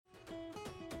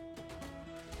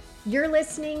You're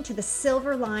listening to the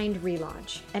Silver Lined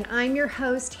Relaunch, and I'm your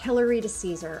host, Hillary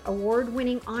DeCesar,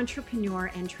 award-winning entrepreneur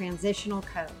and transitional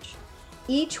coach.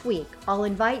 Each week, I'll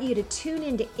invite you to tune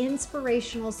into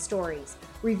inspirational stories,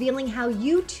 revealing how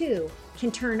you too can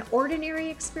turn ordinary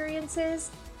experiences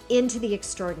into the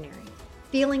extraordinary.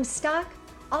 Feeling stuck?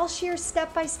 I'll share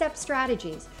step-by-step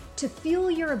strategies to fuel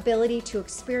your ability to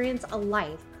experience a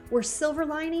life where silver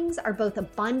linings are both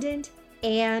abundant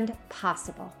and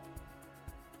possible.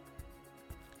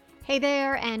 Hey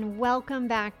there, and welcome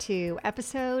back to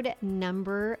episode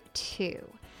number 2.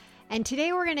 And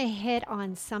today we're going to hit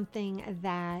on something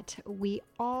that we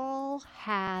all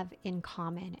have in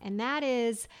common, and that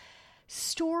is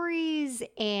stories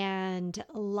and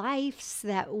lives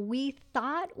that we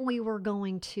thought we were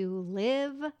going to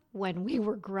live when we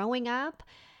were growing up,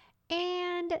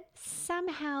 and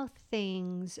somehow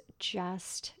things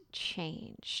just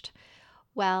changed.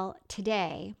 Well,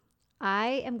 today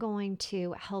I am going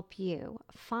to help you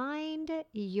find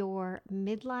your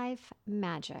midlife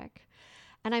magic.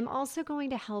 And I'm also going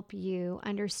to help you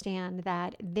understand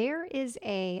that there is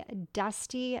a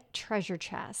dusty treasure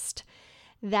chest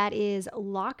that is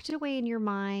locked away in your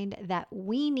mind that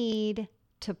we need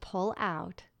to pull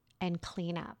out and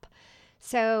clean up.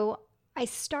 So I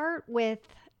start with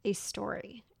a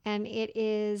story, and it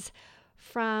is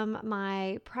from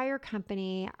my prior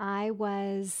company. I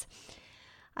was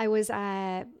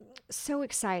so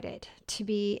excited to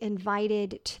be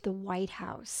invited to the White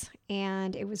House,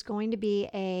 and it was going to be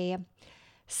a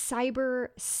cyber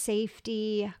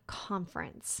safety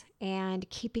conference, and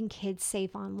keeping kids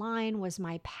safe online was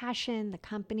my passion. The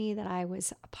company that I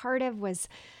was a part of was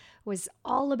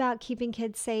all about keeping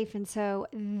kids safe, and so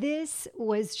this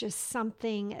was just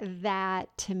something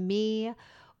that to me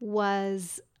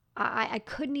was I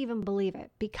couldn't even believe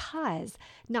it, because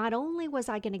not only was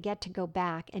I going to get to go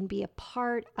back and be a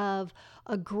part of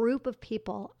a group of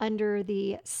people under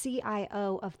the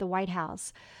CIO of the White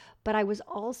House, but I was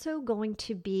also going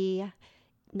to be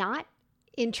not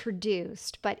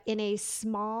introduced, but in a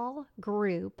small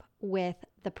group with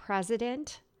the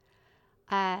President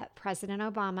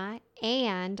Obama,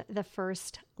 and the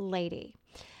First Lady.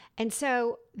 And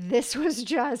so this was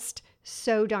just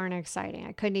so darn exciting.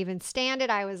 I couldn't even stand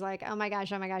it. I was like, oh my gosh,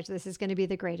 this is going to be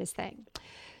the greatest thing.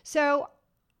 So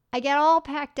I get all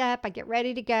packed up. I get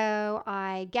ready to go.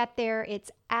 I get there.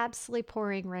 It's absolutely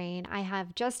pouring rain. I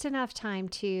have just enough time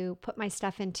to put my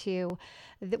stuff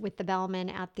with the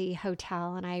bellman at the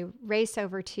hotel, and I race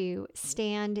over to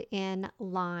stand in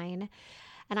line.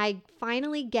 And I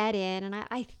finally get in, and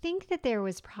I think that there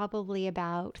was probably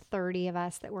about 30 of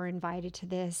us that were invited to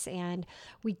this. And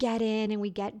we get in and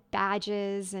we get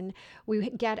badges, and we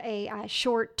get a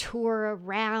short tour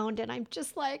around. And I'm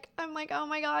like, oh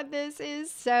my God, this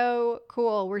is so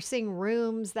cool. We're seeing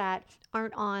rooms that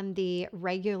aren't on the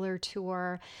regular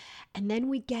tour. And then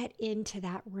we get into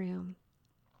that room,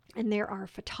 and there are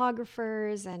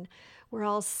photographers, and we're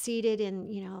all seated in,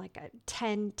 like a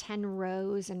 10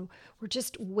 rows, and we're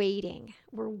just waiting.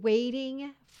 We're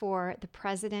waiting for the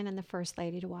president and the first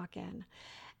lady to walk in.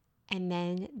 And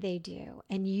then they do.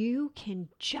 And you can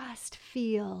just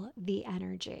feel the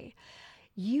energy.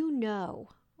 You know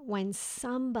when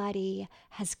somebody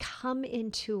has come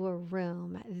into a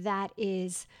room that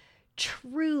is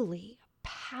truly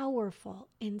powerful,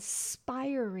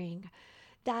 inspiring,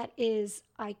 that is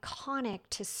iconic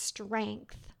to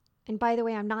strength. And by the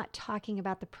way, I'm not talking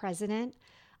about the president.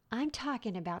 I'm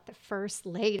talking about the First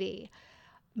Lady.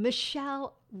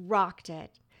 Michelle rocked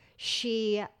it.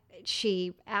 She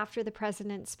after the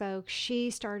president spoke,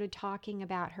 she started talking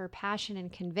about her passion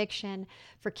and conviction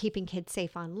for keeping kids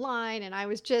safe online. And I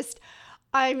was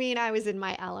in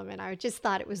my element. I just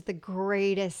thought it was the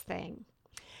greatest thing.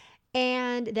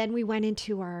 And then we went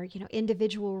into our,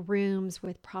 individual rooms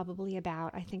with probably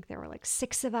about, I think there were like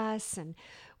 6 of us, and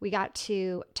we got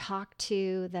to talk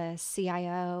to the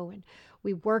CIO, and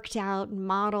we worked out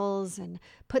models and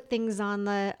put things on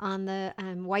the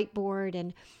whiteboard.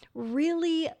 And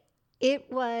really, it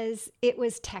was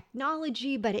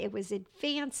technology, but it was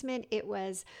advancement. It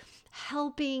was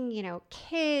helping,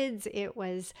 kids. It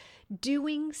was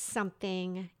doing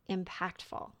something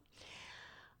impactful.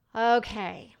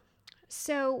 Okay.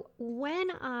 So when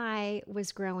I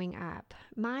was growing up,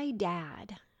 my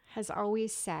dad has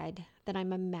always said that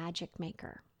I'm a magic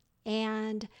maker.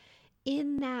 And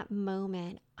in that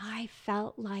moment, I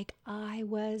felt like I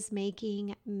was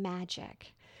making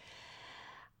magic.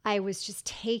 I was just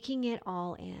taking it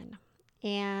all in.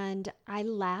 And I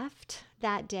left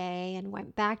that day and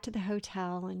went back to the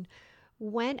hotel and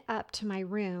went up to my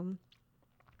room.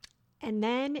 And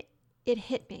then it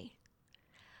hit me.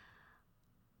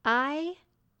 I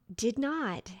did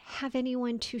not have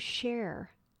anyone to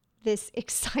share this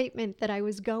excitement that I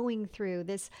was going through,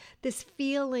 this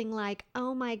feeling like,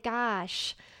 oh my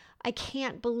gosh, I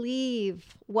can't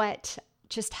believe what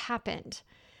just happened.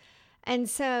 And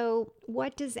so,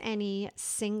 what does any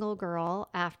single girl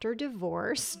after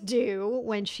divorce do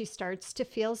when she starts to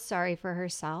feel sorry for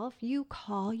herself? You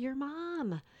call your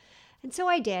mom. And so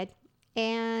I did.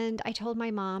 And I told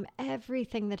my mom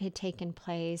everything that had taken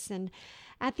place. And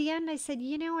at the end, I said,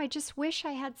 I just wish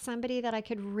I had somebody that I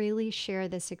could really share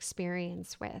this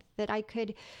experience with, that I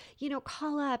could,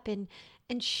 call up and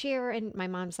share. And my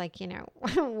mom's like,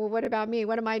 well, what about me?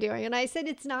 What am I doing? And I said,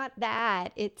 it's not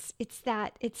that. It's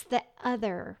the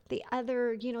other,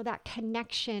 that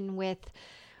connection with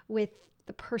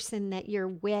the person that you're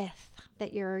with,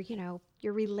 that you're,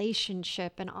 your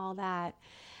relationship and all that.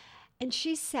 And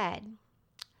she said,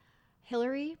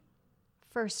 Hillary,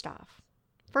 first off,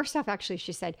 actually,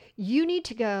 she said, you need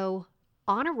to go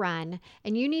on a run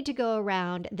and you need to go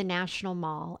around the National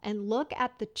Mall and look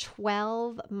at the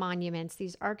 12 monuments,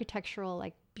 these architectural,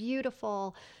 like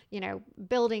beautiful,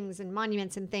 buildings and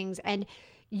monuments and things. And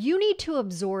you need to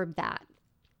absorb that.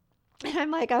 And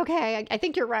I'm like, okay, I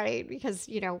think you're right. Because,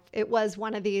 it was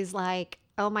one of these like,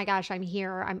 oh my gosh, I'm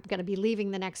here. I'm going to be leaving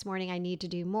the next morning. I need to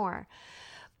do more.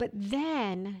 But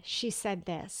then she said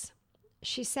this.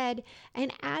 She said,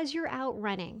 and as you're out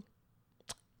running,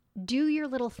 do your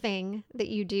little thing that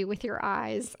you do with your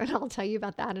eyes. And I'll tell you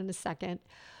about that in a second.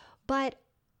 But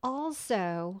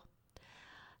also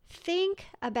think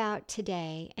about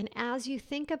today. And as you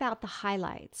think about the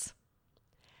highlights,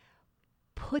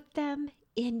 put them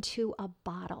into a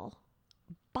bottle.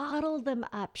 Bottle them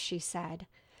up, she said,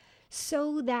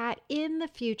 so that in the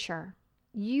future,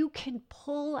 you can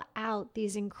pull out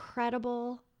these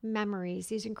incredible memories,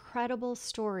 these incredible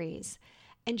stories,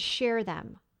 and share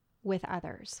them with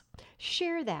others.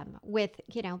 Share them with,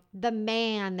 the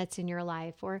man that's in your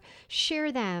life, or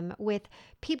share them with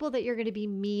people that you're going to be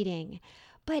meeting.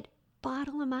 But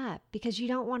bottle them up because you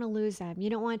don't want to lose them. You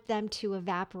don't want them to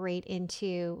evaporate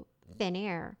into thin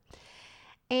air.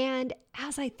 And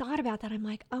as I thought about that, I'm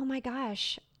like, oh my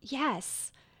gosh,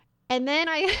 yes. And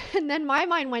then my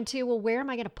mind went to, well, where am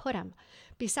I going to put them?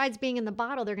 Besides being in the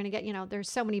bottle, they're going to get, there's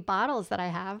so many bottles that I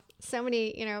have. So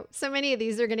many of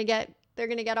these they're going to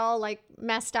get all like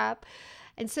messed up.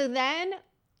 And so then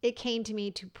it came to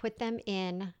me to put them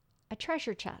in a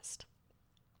treasure chest.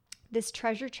 This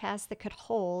treasure chest that could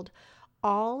hold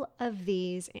all of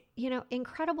these,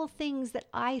 incredible things that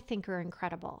I think are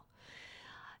incredible.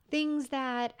 Things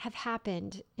that have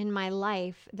happened in my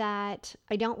life that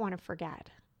I don't want to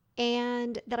forget.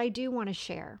 And that I do want to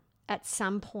share. At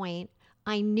some point,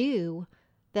 I knew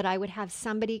that I would have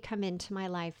somebody come into my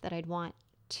life that I'd want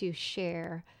to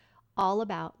share all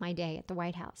about my day at the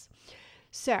White House.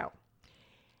 So,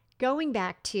 going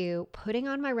back to putting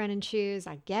on my running shoes,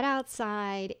 I get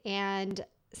outside, and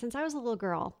since I was a little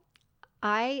girl,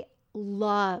 I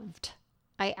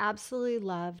absolutely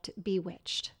loved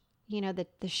Bewitched.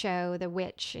 The show, The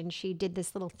Witch, and she did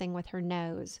this little thing with her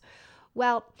nose.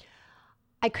 Well,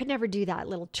 I could never do that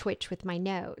little twitch with my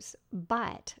nose,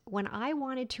 but when I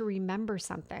wanted to remember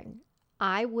something,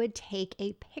 I would take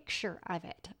a picture of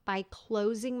it by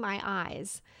closing my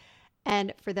eyes.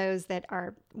 And for those that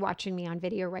are watching me on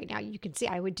video right now, you can see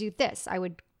I would do this. I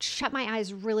would shut my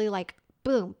eyes really like,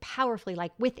 boom, powerfully,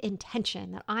 like with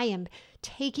intention that I am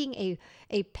taking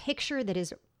a picture that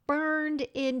is burned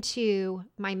into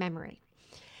my memory.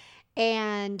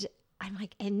 And I'm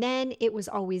like, and then it was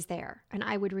always there and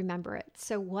I would remember it.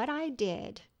 So what I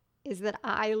did is that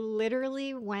I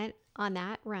literally went on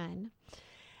that run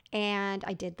and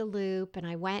I did the loop and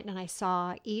I went and I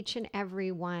saw each and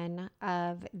every one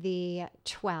of the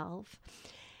 12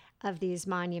 of these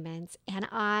monuments. And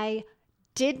I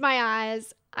did my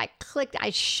eyes, I clicked,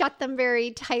 I shut them very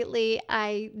tightly.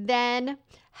 I then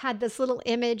had this little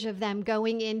image of them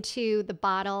going into the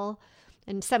bottle.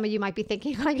 And some of you might be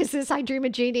thinking, like, is this I Dream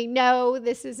of Jeannie? No,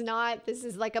 this is not. This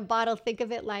is like a bottle. Think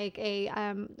of it like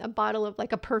a bottle of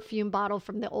like a perfume bottle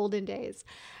from the olden days.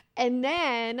 And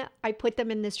then I put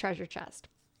them in this treasure chest.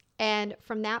 And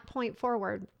from that point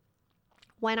forward,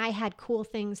 when I had cool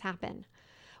things happen,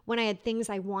 when I had things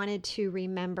I wanted to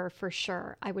remember for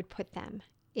sure, I would put them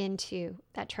into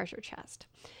that treasure chest.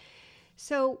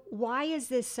 So why is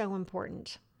this so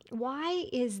important? Why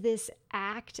is this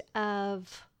act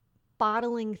of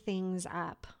bottling things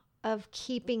up, of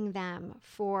keeping them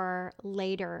for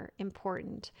later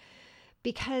important?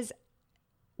 Because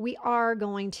we are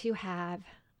going to have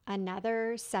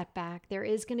another setback. There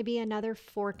is going to be another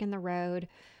fork in the road.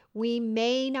 We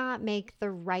may not make the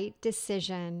right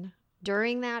decision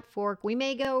during that fork. We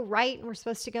may go right and we're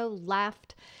supposed to go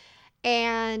left.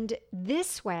 And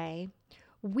this way,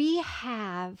 we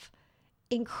have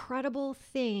incredible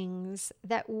things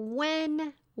that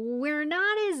when we're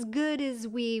not as good as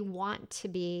we want to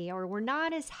be, or we're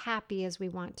not as happy as we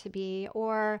want to be,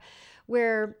 or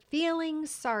we're feeling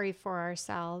sorry for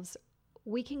ourselves,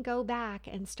 we can go back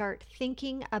and start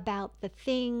thinking about the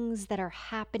things that are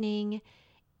happening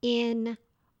in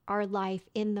our life,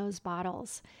 in those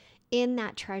bottles, in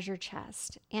that treasure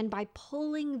chest. And by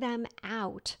pulling them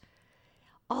out,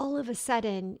 all of a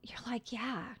sudden, you're like,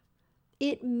 yeah,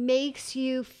 it makes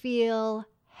you feel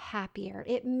happier.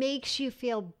 It makes you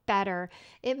feel better.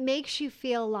 It makes you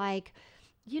feel like,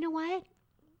 you know what?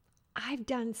 I've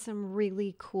done some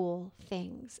really cool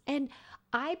things. And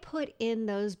I put in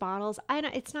those bottles,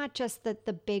 it's not just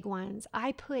the big ones.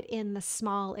 I put in the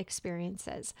small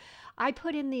experiences. I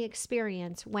put in the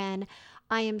experience when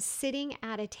I am sitting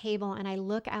at a table and I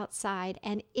look outside,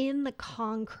 and in the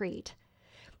concrete,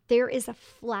 there is a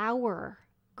flower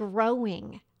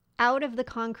growing out of the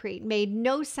concrete. Made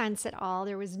no sense at all.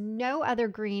 There was no other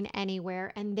green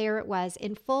anywhere. And there it was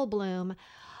in full bloom.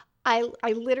 I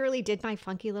literally did my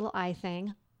funky little eye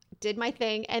thing, did my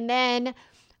thing, and then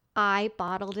I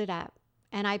bottled it up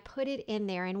and I put it in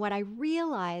there. And what I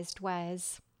realized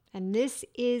was, and this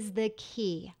is the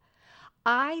key,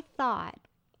 I thought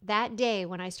that day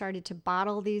when I started to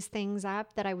bottle these things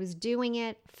up that I was doing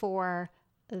it for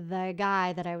the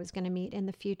guy that I was going to meet in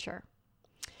the future.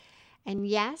 And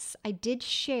yes, I did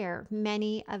share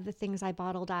many of the things I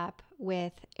bottled up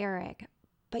with Eric,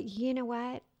 but you know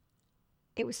what?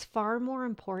 It was far more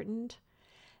important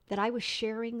that I was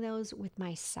sharing those with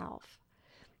myself,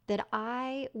 that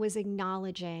I was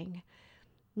acknowledging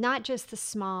not just the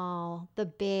small, the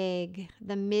big,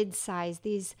 the mid-size,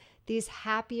 these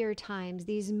happier times,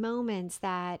 these moments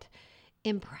that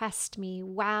impressed me,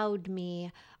 wowed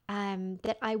me,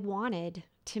 that I wanted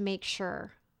to make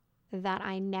sure that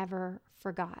I never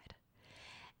forgot.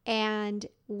 And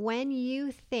when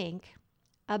you think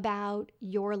about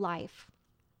your life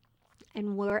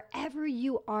and wherever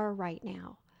you are right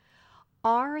now,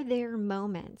 are there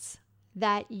moments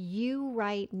that you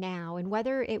right now, and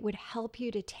whether it would help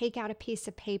you to take out a piece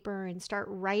of paper and start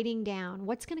writing down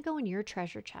what's going to go in your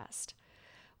treasure chest,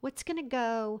 what's going to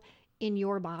go in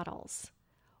your bottles,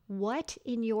 what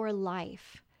in your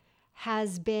life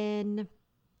has been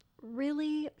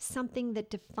really something that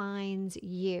defines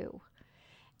you.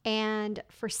 And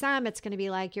for some, it's going to be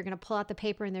like you're going to pull out the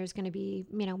paper and there's going to be,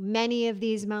 many of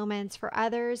these moments. For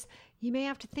others, you may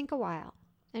have to think a while.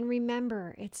 And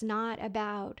remember, it's not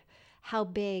about how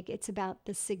big, it's about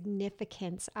the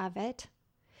significance of it.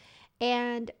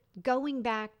 And going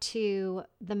back to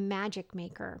the magic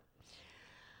maker,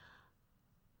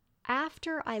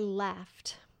 after I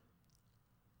left,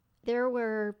 there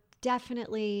were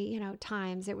definitely,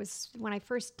 times. It was when I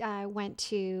first went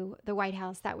to the White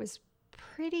House, that was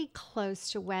pretty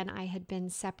close to when I had been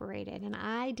separated. And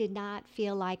I did not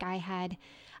feel like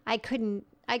I couldn't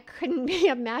be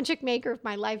a magic maker if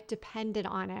my life depended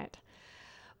on it.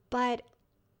 But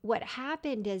what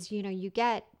happened is, you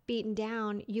get beaten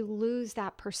down, you lose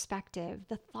that perspective,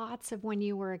 the thoughts of when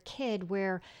you were a kid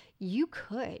where you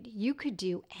could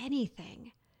do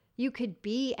anything. You could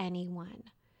be anyone.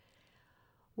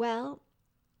 Well,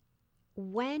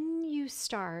 when you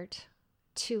start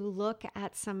to look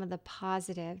at some of the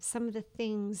positives, some of the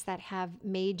things that have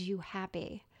made you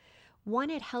happy, one,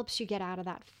 it helps you get out of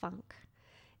that funk.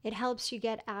 It helps you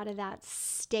get out of that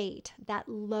state, that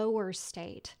lower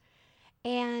state.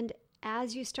 And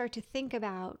as you start to think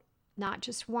about not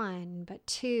just one, but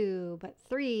two, but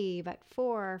three, but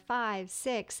 4, 5,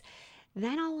 6,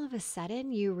 then all of a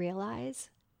sudden you realize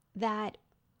that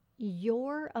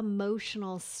your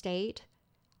emotional state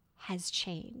has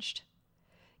changed.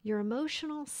 Your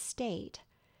emotional state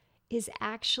is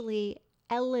actually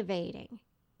elevating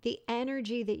the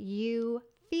energy that you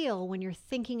feel when you're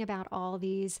thinking about all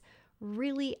these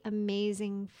really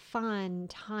amazing, fun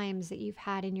times that you've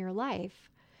had in your life.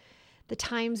 The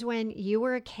times when you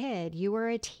were a kid, you were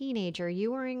a teenager,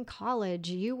 you were in college,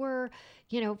 you were,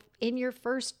 in your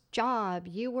first job,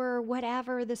 you were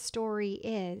whatever the story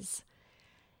is.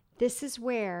 This is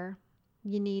where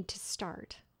you need to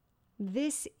start.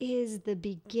 This is the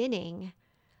beginning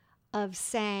of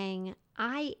saying,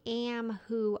 I am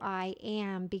who I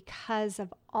am because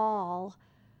of all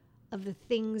of the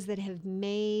things that have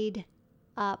made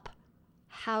up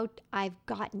how I've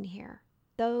gotten here.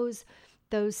 Those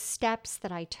steps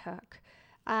that I took,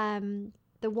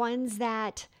 the ones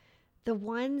that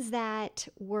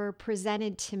were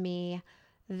presented to me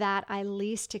that I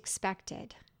least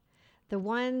expected, the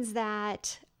ones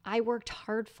that I worked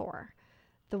hard for,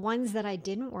 the ones that I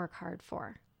didn't work hard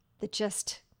for, that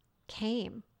just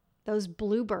came, those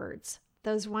bluebirds,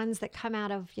 those ones that come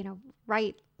out of,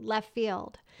 right, left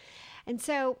field. And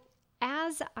so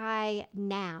as I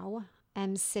now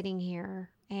am sitting here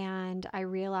and I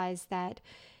realize that,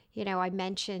 I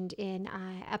mentioned in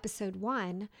episode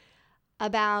 1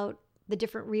 about the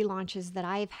different relaunches that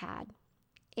I've had.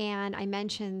 And I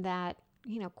mentioned that,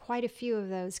 quite a few of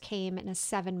those came in a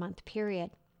 7-month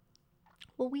period.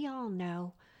 Well, we all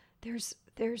know if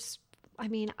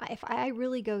I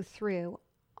really go through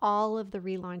all of the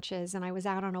relaunches, and I was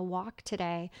out on a walk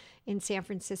today in San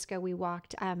Francisco. We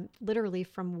walked literally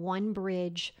from one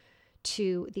bridge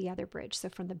to the other bridge. So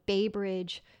from the Bay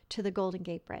Bridge to the Golden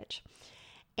Gate Bridge.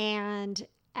 And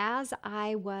as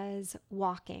I was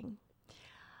walking,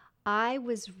 I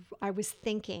was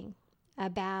thinking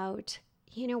about,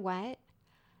 what?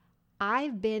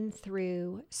 I've been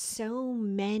through so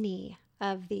many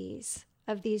of these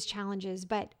challenges,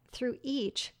 but through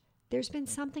each, there's been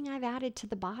something I've added to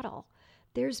the bottle.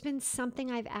 There's been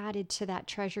something I've added to that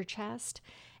treasure chest.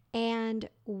 And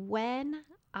when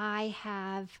I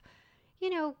have,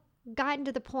 gotten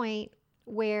to the point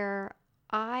where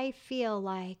I feel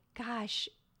like, gosh,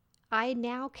 I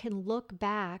now can look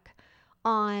back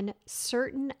on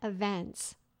certain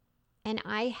events and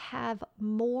I have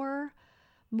more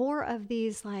of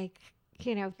these,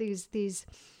 these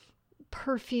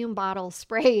perfume bottle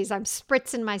sprays. I'm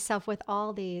spritzing myself with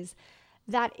all these,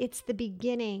 that it's the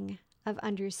beginning of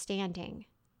understanding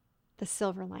the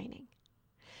silver lining.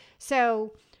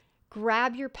 So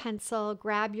grab your pencil,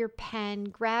 grab your pen,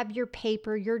 grab your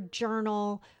paper, your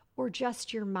journal, or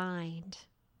just your mind,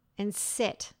 and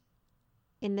sit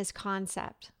in this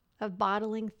concept of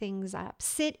bottling things up.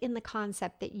 Sit in the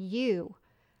concept that you,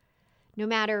 no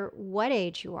matter what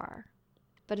age you are,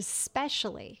 but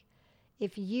especially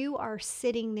if you are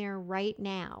sitting there right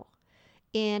now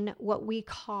in what we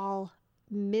call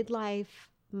midlife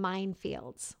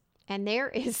minefields, and there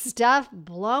is stuff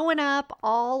blowing up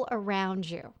all around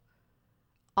you,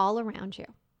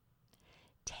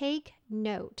 take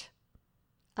note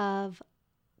of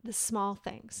the small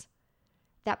things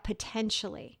that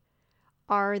potentially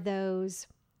are those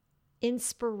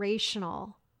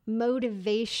inspirational,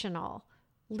 motivational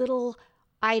little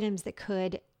items that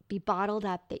could be bottled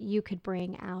up that you could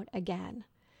bring out again.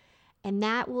 And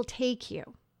that will take you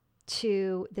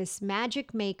to this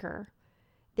magic maker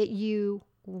that you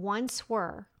once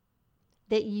were,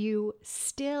 that you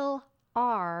still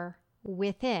are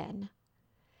within.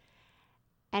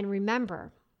 And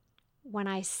remember, when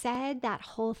I said that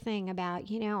whole thing about,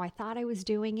 I thought I was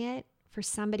doing it for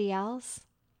somebody else,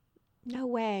 no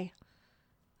way.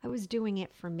 I was doing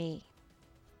it for me.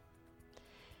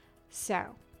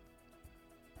 So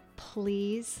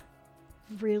please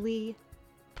really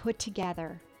put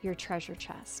together your treasure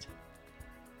chest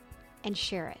and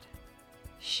share it.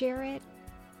 Share it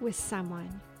with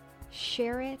someone.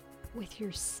 Share it with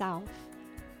yourself.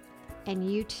 And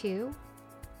you too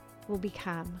will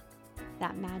become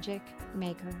that magic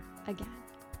maker again.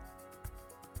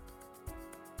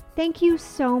 Thank you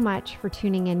so much for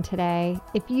tuning in today.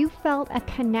 If you felt a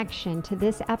connection to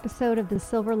this episode of the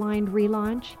Silver Lined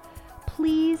Relaunch,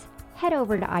 please head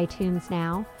over to iTunes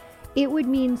now. It would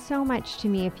mean so much to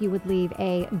me if you would leave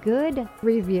a good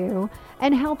review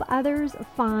and help others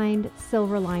find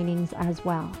silver linings as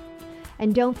well.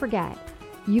 And don't forget,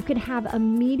 you can have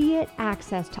immediate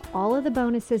access to all of the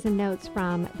bonuses and notes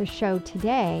from the show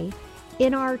today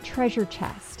in our treasure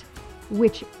chest,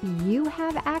 which you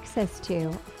have access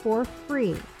to for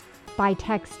free by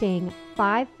texting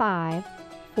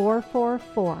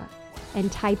 55444 and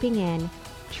typing in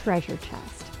treasure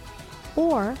chest.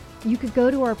 Or you could go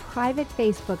to our private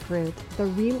Facebook group, The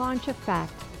Relaunch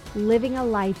Effect, Living a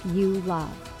Life You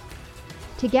Love.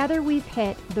 Together we've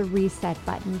hit the reset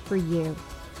button for you,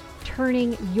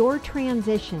 turning your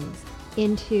transitions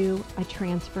into a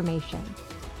transformation.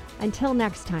 Until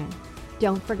next time,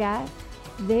 don't forget,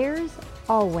 there's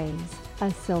always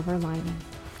a silver lining.